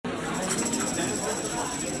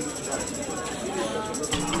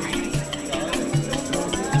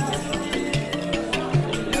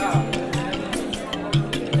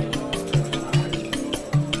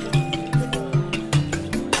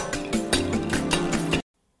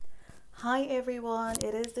Hi everyone,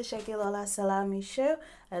 it is the Segilola Salami show.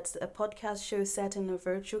 It's a podcast show set in a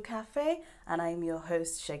virtual cafe, and I'm your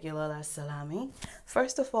host, Segilola Salami.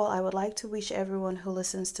 First of all, I would like to wish everyone who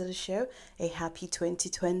listens to the show a happy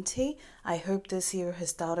 2020. I hope this year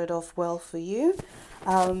has started off well for you.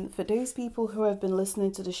 For those people who have been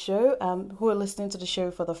listening to the show, who are listening to the show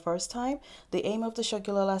for the first time, the aim of the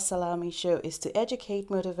Segilola Salami show is to educate,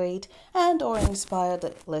 motivate, and or inspire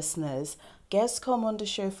the listeners. Guests come on the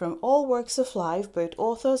show from all walks of life, both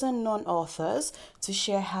authors and non-authors, to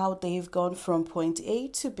share how they've gone from point A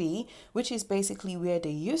to B, which is basically where they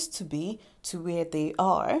used to be, to where they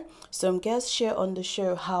are. Some guests share on the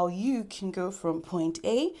show how you can go from point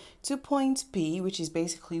A to point B, which is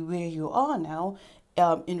basically where you are now,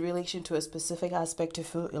 in relation to a specific aspect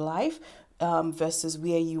of your life, versus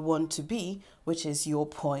where you want to be, which is your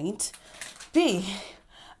point B.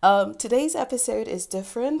 Today's episode is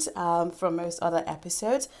different from most other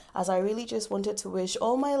episodes, as I really just wanted to wish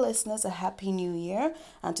all my listeners a happy new year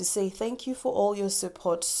and to say thank you for all your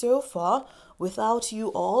support so far. Without you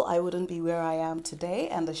all, I wouldn't be where I am today,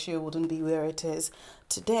 and the show wouldn't be where it is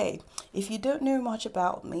today. If you don't know much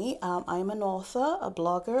about me, I'm an author, a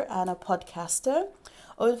blogger, and a podcaster.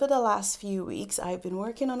 Over the last few weeks, I've been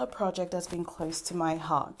working on a project that's been close to my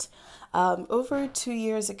heart. Over 2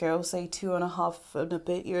 years ago, say 2.5 and a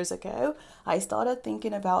bit years ago, I started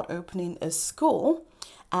thinking about opening a school,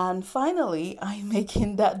 and finally, I'm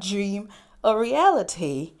making that dream a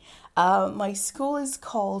reality. My school is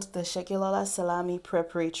called the Segilola Salami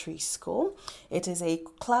Preparatory School. It is a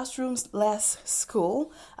classroom-less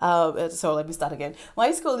school. So let me start again.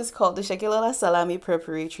 My school is called the Segilola Salami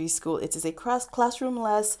Preparatory School. It is a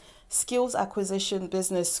classroom-less skills acquisition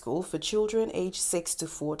business school for children aged 6 to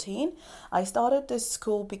 14. I started this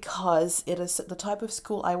school because it is the type of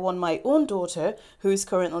school I want my own daughter, who is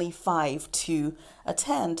currently 5, to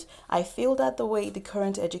attend. I feel that the way the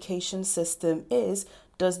current education system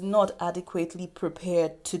does not adequately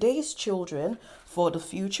prepare today's children for the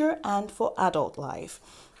future and for adult life.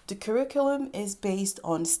 The curriculum is based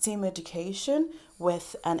on STEAM education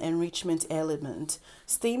with an enrichment element.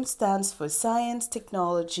 STEAM stands for science,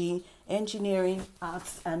 technology, engineering,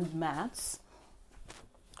 arts, and maths.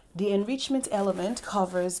 The enrichment element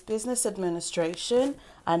covers business administration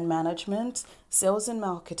and management, sales and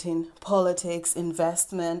marketing, politics,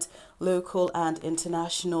 investment, local and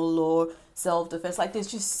international law, self-defense. Like,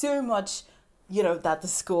 there's just so much, that the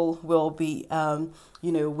school will be,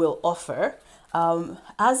 will offer.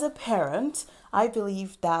 As a parent, I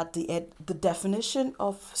believe that the definition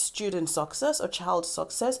of student success or child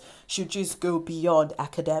success should just go beyond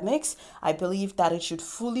academics. I believe that it should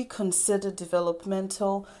fully consider the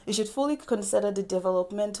developmental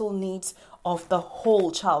needs of the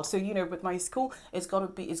whole child. So, with my school, it's going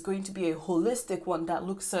to be a holistic one that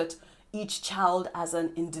looks at each child as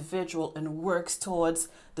an individual and works towards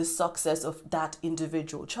the success of that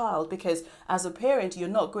individual child. Because as a parent, you're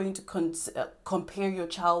not going to compare your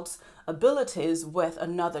child's abilities with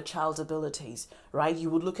another child's abilities, right? You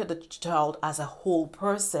would look at the child as a whole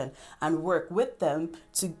person and work with them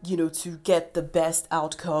to get the best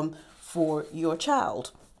outcome for your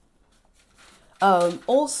child.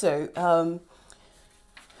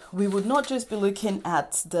 We would not just be looking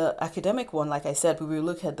at the academic one, like I said, we will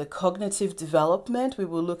look at the cognitive development, we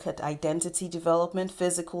will look at identity development,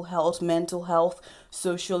 physical health, mental health,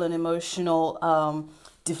 social and emotional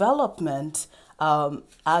development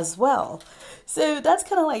as well. So that's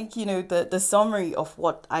kind of like, the summary of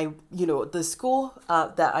what the school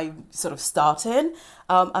that I sort of started.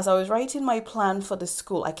 As I was writing my plan for the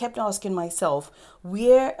school, I kept asking myself,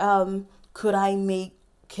 where could I make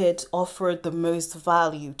it offer the most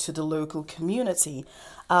value to the local community,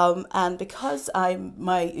 and because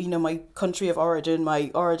my country of origin, my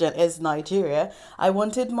origin is Nigeria. I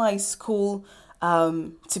wanted my school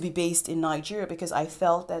to be based in Nigeria because I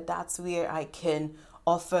felt that that's where I can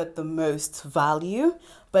offer the most value.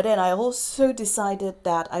 But then I also decided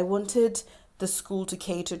that I wanted the school to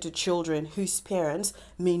cater to children whose parents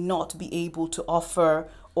may not be able to offer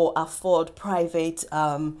or afford private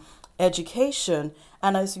education.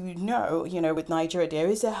 And as you know, with Nigeria, there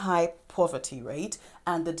is a high poverty rate,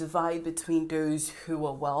 and the divide between those who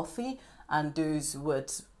are wealthy and those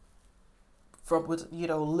with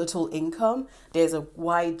little income, there's a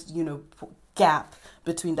wide, gap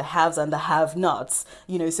between the haves and the have-nots,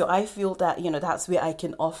 so I feel that, that's where I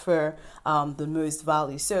can offer the most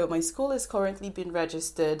value. So my school is currently been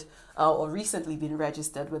registered or recently been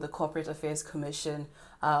registered with the Corporate Affairs Commission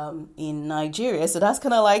in Nigeria. So that's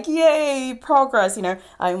kind of like, yay, progress,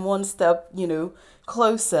 I'm one step,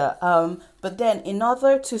 closer. But then in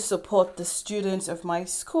order to support the students of my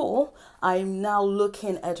school, I'm now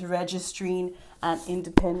looking at registering an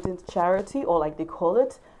independent charity, or like they call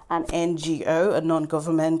it, an NGO, a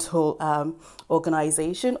non-governmental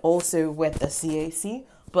organization, also with the CAC.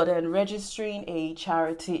 But then registering a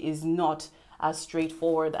charity is not as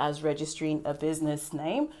straightforward as registering a business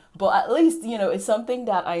name. But at least, it's something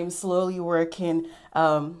that I'm slowly working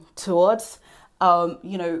towards.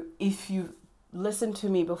 If you listened to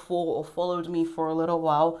me before or followed me for a little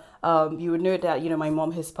while, you would know that, my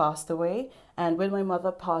mom has passed away. And when my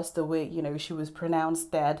mother passed away, she was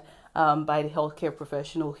pronounced dead by the healthcare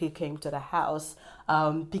professional who came to the house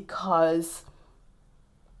because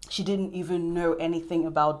she didn't even know anything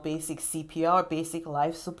about basic CPR, basic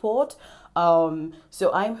life support.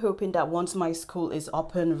 So I'm hoping that once my school is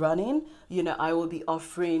up and running, I will be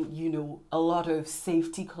offering, a lot of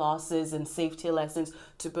safety classes and safety lessons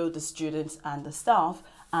to both the students and the staff,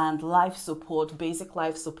 and life support, basic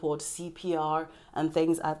life support, CPR, and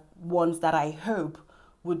things at ones that I hope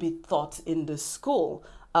would be taught in the school.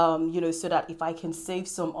 So that if I can save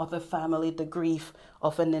some other family the grief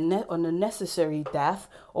of an unnecessary death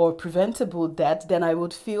or preventable death, then I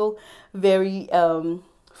would feel very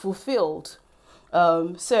fulfilled.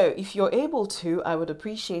 So if you're able to, I would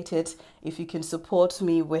appreciate it if you can support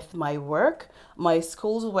me with my work. My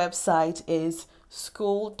school's website is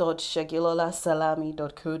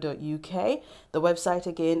school.segilolasalami.co.uk. The website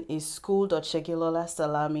again is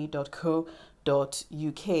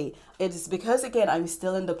school.segilolasalami.co.uk. It's because, again, I'm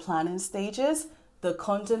still in the planning stages. The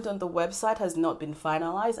content on the website has not been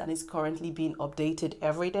finalized and is currently being updated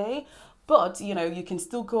every day. But, you can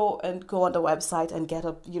still go on the website and get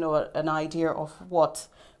an idea of what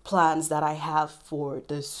plans that I have for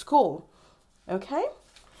the school. Okay?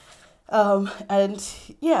 And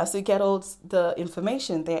yeah, so get all the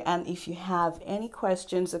information there. And if you have any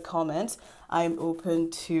questions or comments, I'm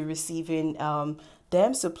open to receiving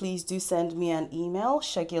them. So please do send me an email,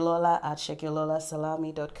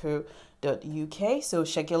 shagilolasalami.co.uk. So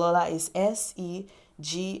Segilola is Segilola,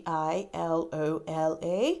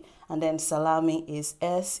 and then Salami is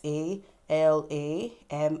Salami. So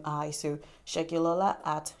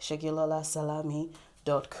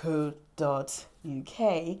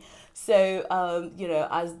Segilola@segilolasalami.co.uk. So,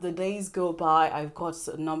 as the days go by, I've got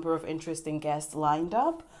a number of interesting guests lined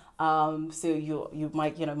up. So you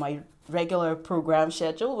might, my regular program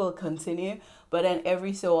schedule will continue, but then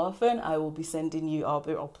every so often I'll be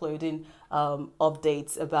uploading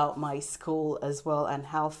updates about my school as well and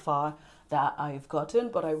how far that I've gotten.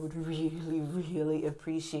 But I would really, really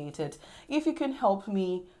appreciate it if you can help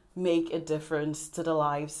me make a difference to the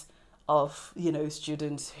lives of,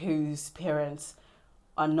 students whose parents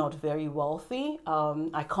are not very wealthy.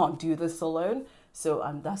 I can't do this alone. So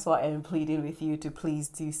that's why I'm pleading with you to please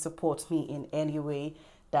do support me in any way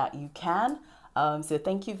that you can. So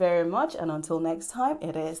thank you very much. And until next time,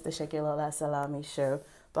 it is the Segilola Salami Show.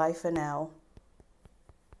 Bye for now.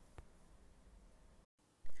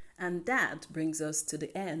 And that brings us to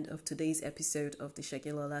the end of today's episode of the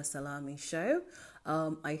Segilola Salami Show.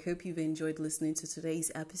 I hope you've enjoyed listening to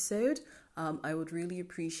today's episode. I would really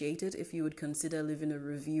appreciate it if you would consider leaving a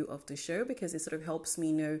review of the show, because it sort of helps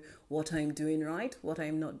me know what I'm doing right, what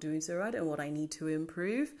I'm not doing so right, and what I need to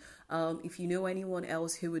improve. If you know anyone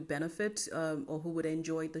else who would benefit or who would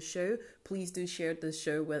enjoy the show, please do share the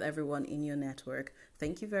show with everyone in your network.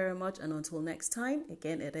 Thank you very much, and until next time,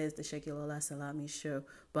 again, it is the Segilola Salami Show.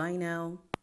 Bye now.